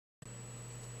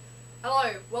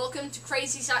Hello, welcome to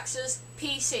Crazy Sax's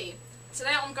PC.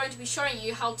 Today I'm going to be showing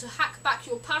you how to hack back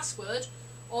your password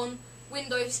on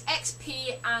Windows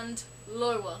XP and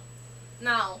lower.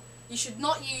 Now, you should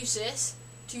not use this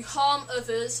to harm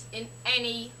others in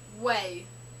any way.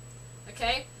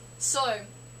 Okay, so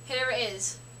here it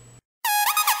is.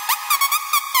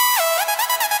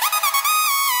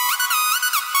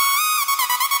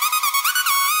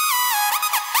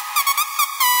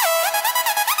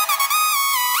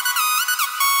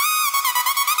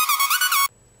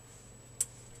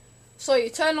 So you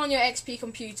turn on your XP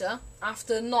computer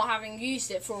after not having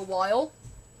used it for a while,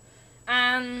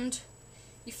 and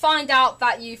you find out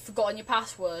that you've forgotten your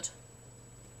password.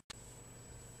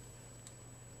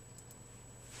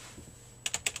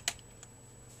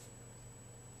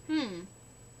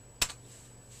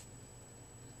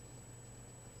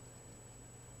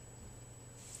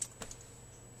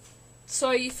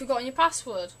 So you've forgotten your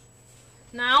password.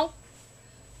 Now,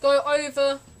 go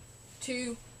over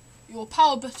to your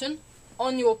power button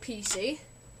on your PC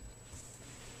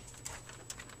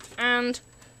and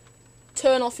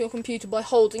turn off your computer by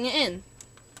holding it in.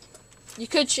 You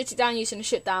could shut it down using a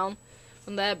shutdown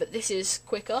from there, but this is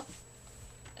quicker.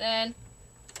 Then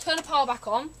turn the power back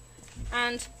on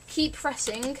and keep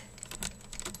pressing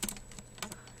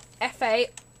F8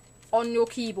 on your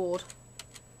keyboard.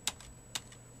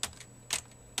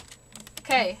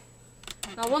 Okay,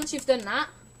 now once you've done that,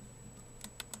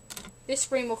 this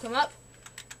screen will come up.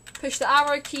 Push the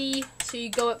arrow key so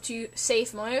you go up to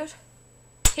safe mode.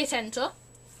 Hit enter.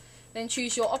 Then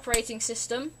choose your operating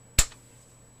system.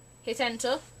 Hit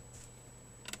enter.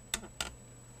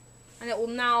 And it will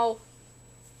now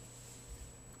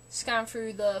scan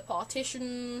through the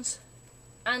partitions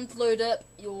and load up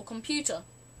your computer.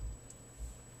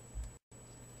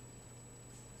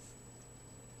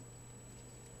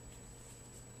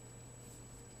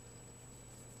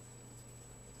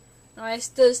 Now this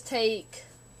does take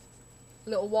a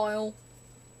little while.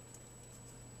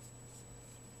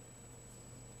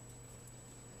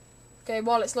 Okay,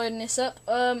 while it's loading this up,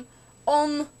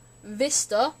 on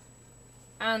Vista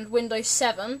and Windows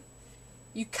 7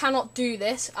 you cannot do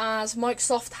this, as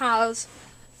Microsoft has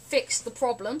fixed the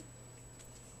problem.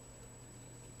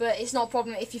 But it's not a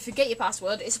problem if you forget your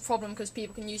password, it's a problem because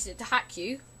people can use it to hack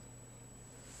you.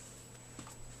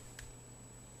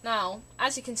 Now,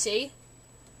 as you can see,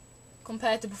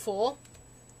 compared to before,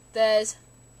 there's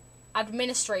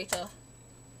administrator.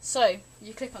 So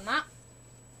you click on that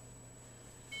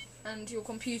and your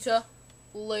computer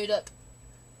will load up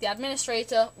the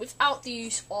administrator without the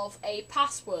use of a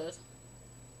password.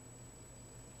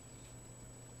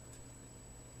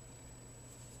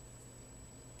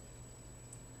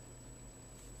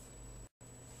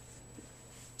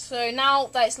 So now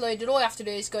that it's loaded, all you have to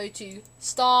do is go to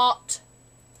Start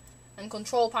and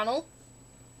Control Panel.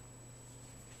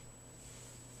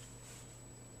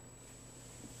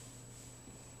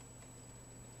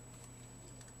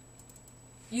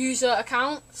 User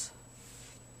account.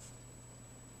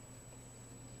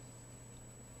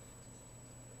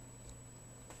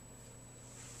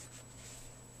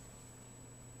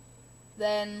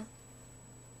 Then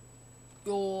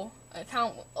your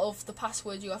account of the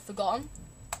password you have forgotten.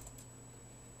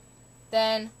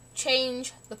 Then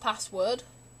change the password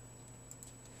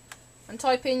and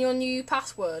type in your new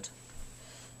password.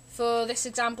 For this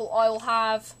example, I will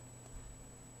have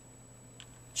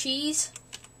cheese.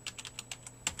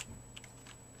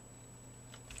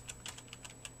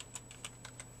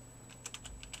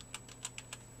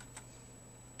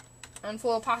 And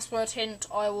for a password hint,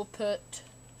 I will put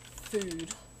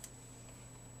food.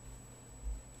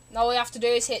 Now all you have to do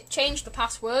is hit change the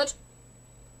password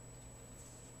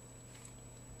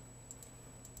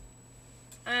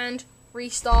and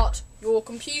restart your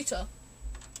computer.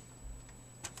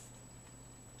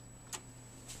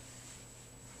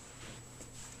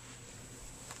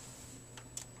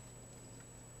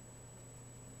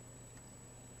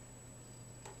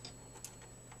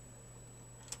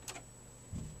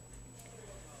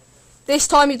 This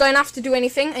time you don't have to do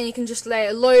anything and you can just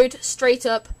let it load straight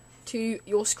up to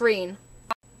your screen.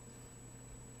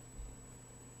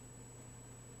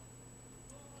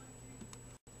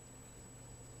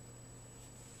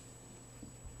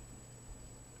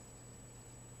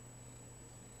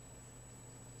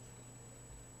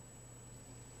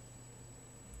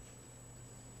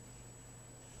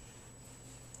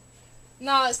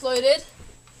 Now it's loaded,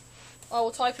 I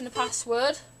will type in the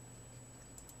password.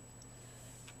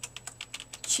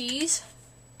 Cheese,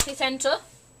 hit enter,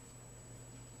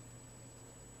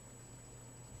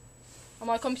 and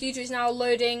my computer is now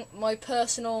loading my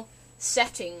personal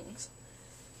settings.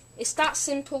 It's that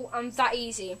simple and that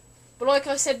easy. But like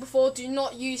I said before, do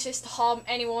not use this to harm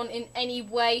anyone in any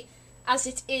way, as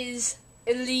it is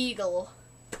illegal.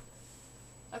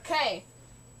 Okay,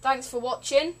 thanks for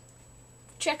watching.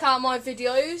 Check out my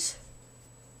videos.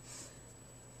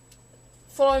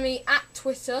 Follow me at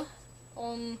Twitter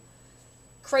on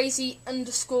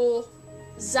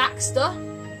crazy_Zackster.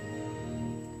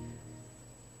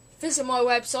 Visit my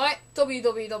website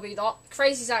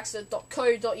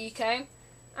www.crazyzackster.co.uk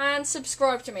and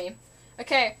subscribe to me.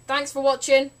 Okay, thanks for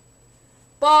watching.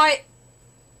 Bye.